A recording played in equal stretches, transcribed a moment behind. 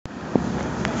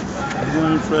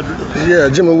Williams Frederick. Yeah,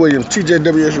 Jimmie Williams,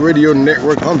 TJWS Radio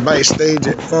Network. I'm backstage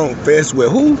at Funk Fest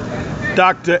with who?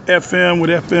 Dr. FM with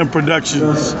FM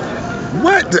Productions.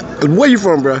 What? Where you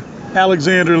from, bro?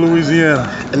 Alexander, Louisiana.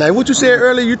 And now, what you said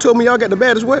earlier, you told me y'all got the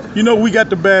baddest what? You know, we got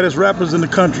the baddest rappers in the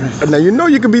country. Now, you know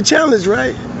you can be challenged,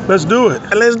 right? Let's do it.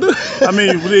 Let's do it. I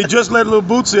mean, they just let Lil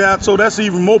Bootsy out, so that's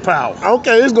even more power.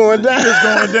 Okay, it's going down. It's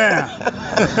going down.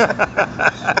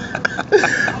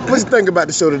 What you think about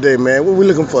the show today, man? What we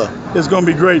looking for? It's going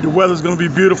to be great. The weather's going to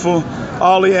be beautiful.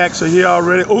 All the acts are here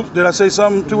already. Oh, did I say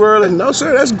something too early? No,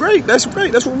 sir. That's great. That's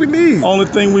great. That's what we need. Only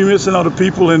thing we missing are the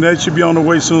people, and they should be on the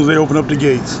way as soon as they open up the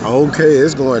gates. Okay,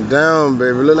 it's going down,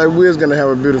 baby. Look like we're going to have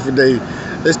a beautiful day.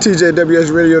 It's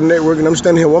TJWS Radio Network, and I'm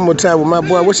standing here one more time with my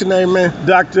boy. What's your name, man?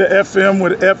 Dr. FM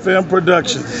with FM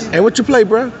Productions. And what you play,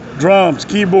 bro? Drums,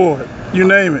 keyboard, you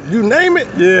name it. You name it?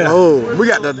 Yeah. Oh, we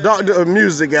got the doctor of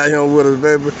music out here with us,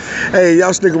 baby. Hey,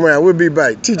 y'all stick around. We'll be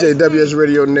back. TJWS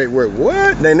Radio Network.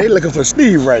 What? Then they looking for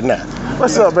Steve right now.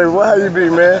 What's up, baby? How you be,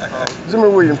 man? Jimmie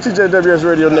Williams, TJWS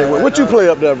Radio Network. What you play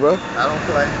up there, bro? I don't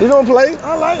play. You don't play?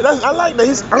 I like that.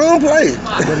 I don't play.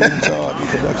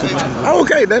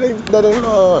 Okay, that ain't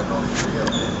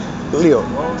Leo.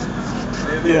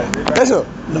 Yeah. That's him.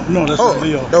 No, that's not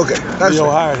Leo. Okay. That's Leo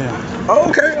him. hired him.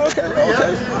 Okay.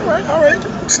 All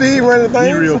right. Steve running the thing.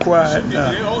 He real quiet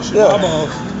now. Yeah. My boss.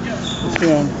 It's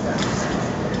him.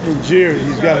 And Jerry,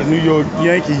 he's got a New York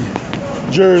Yankee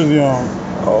jersey on.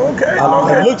 Okay.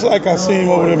 It looks like I see him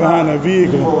over there behind that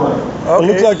vehicle. Okay. It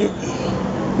looks like it.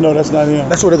 No, that's not him.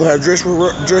 That's what they're gonna have dress for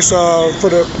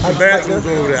the bathroom's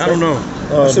over there. I don't know.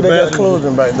 So they got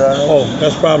clothing back there. Oh,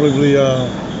 that's probably.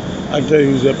 I can tell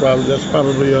you who's that. Probably that's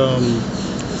probably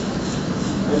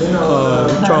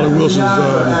Charlie Wilson's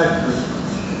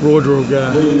wardrobe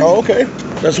guy. Oh, okay.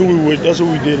 That's who we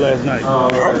did last night.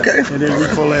 Okay. And then week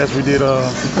before last we did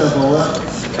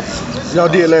Y'all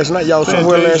did last night. Y'all was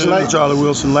somewhere last night. Charlie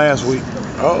Wilson last week.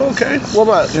 Oh, okay. What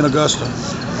about in Augusta?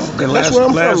 And that's where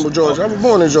I'm from, Georgia. I was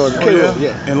born in Georgia. Oh,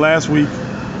 yeah. And last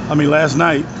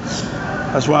night,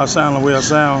 that's why I sound the way I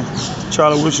sound.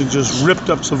 Charlie Wilson just ripped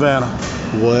up Savannah.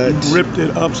 What? He ripped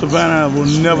it up. Savannah will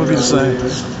never be the same.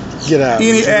 Get out.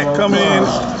 Any act coming in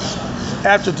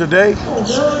after today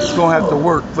is gonna have to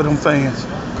work for them fans,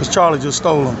 cause Charlie just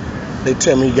stole them. They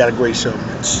tell me you got a great show.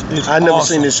 I never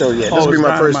seen this show yet. This will be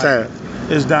my first time.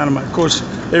 It's dynamite. Of course,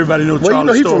 everybody knows Charlie's you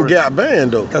know he story. from Gap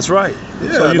Band though. That's right.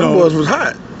 Yeah, so, them boys was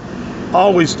hot.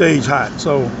 Always stage hot.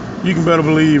 So you can better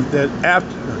believe that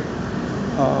after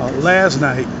last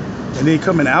night, and then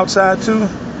coming outside too.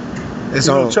 It's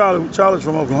on. Charlie's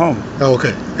from Oklahoma. Oh,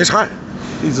 okay. It's hot.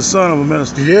 He's the son of a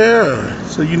minister. Yeah.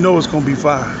 So you know it's gonna be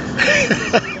fire.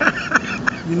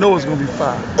 You know it's gonna be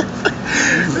fire.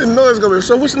 You know it's gonna be.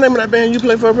 So what's the name of that band you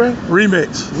play for, bro?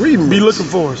 Remix. Be looking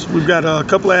for us. We've got a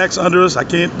couple of acts under us. I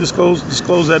can't disclose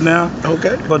that now.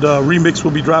 Okay. But Remix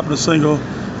will be dropping a single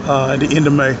at the end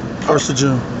of May, 1st of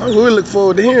June. We look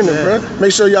forward to hearing it, bro.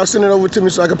 Make sure y'all send it over to me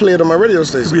so I can play it on my radio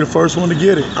station. You'll be the first one to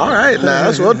get it. All right, now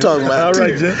that's what I'm talking about. All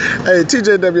right, Jim. Hey,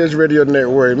 TJWS Radio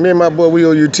Network. Me and my boy, we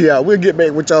OUT out. We'll get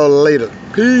back with y'all later.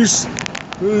 Peace.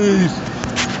 Peace.